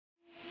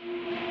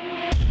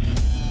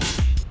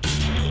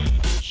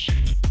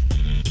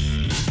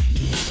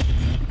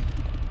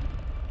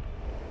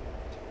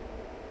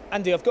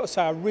Andy, I've got to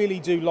say, I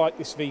really do like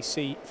this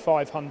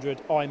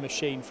VC500i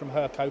machine from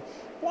Hurco.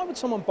 Why would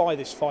someone buy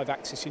this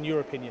 5-axis in your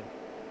opinion?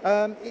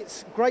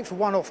 It's great for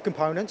one-off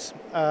components.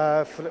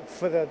 For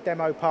the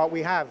demo part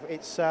we have,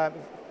 it's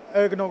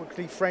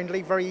ergonomically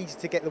friendly, very easy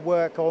to get the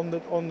work on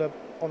the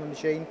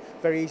machine,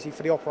 very easy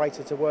for the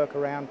operator to work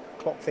around,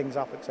 clock things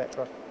up,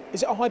 etc.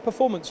 Is it a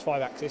high-performance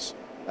 5-axis?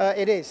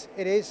 It is.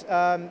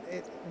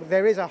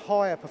 There is a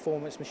higher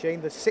performance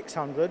machine, the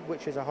 600,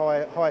 which is a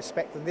higher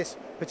spec than this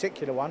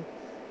particular one.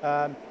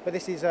 But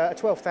this is a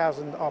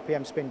 12,000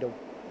 RPM spindle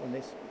on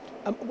this.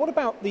 What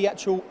about the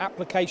actual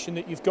application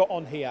that you've got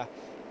on here?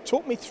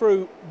 Talk me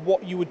through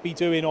what you would be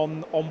doing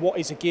on what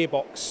is a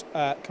gearbox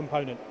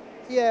component.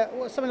 Yeah,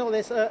 well, something like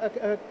this.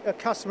 A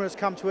customer has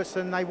come to us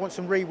and they want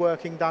some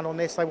reworking done on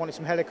this. They wanted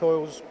some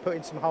helicoils put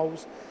in some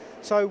holes.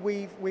 So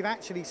we've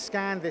actually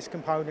scanned this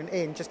component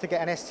in just to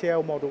get an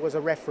STL model as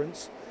a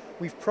reference.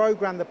 We've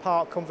programmed the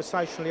part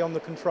conversationally on the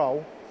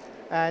control,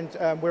 and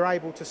we're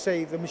able to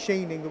see the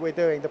machining that we're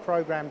doing, the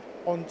program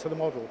onto the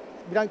model.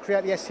 We don't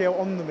create the STL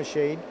on the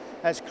machine,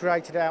 it's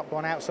created out by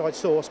an outside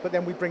source, but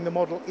then we bring the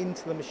model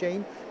into the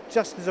machine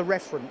just as a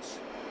reference.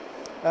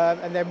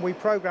 And then we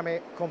program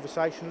it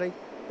conversationally,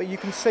 but you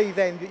can see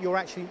then that you're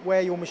actually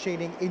where you're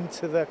machining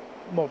into the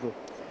model.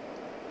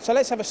 So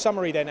let's have a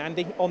summary then,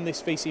 Andy, on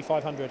this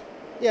VC500.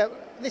 Yeah,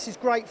 this is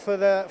great for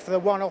the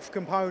one-off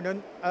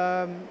component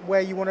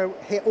where you want to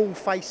hit all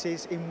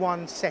faces in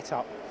one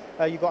setup.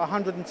 You've got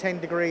 110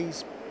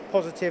 degrees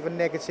positive and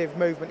negative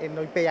movement in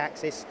the B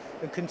axis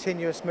and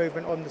continuous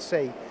movement on the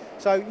C.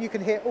 So you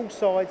can hit all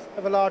sides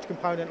of a large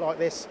component like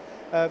this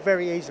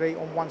very easily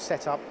on one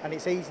setup, and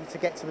it's easy to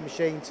get to the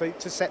machine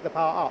to set the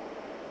part up.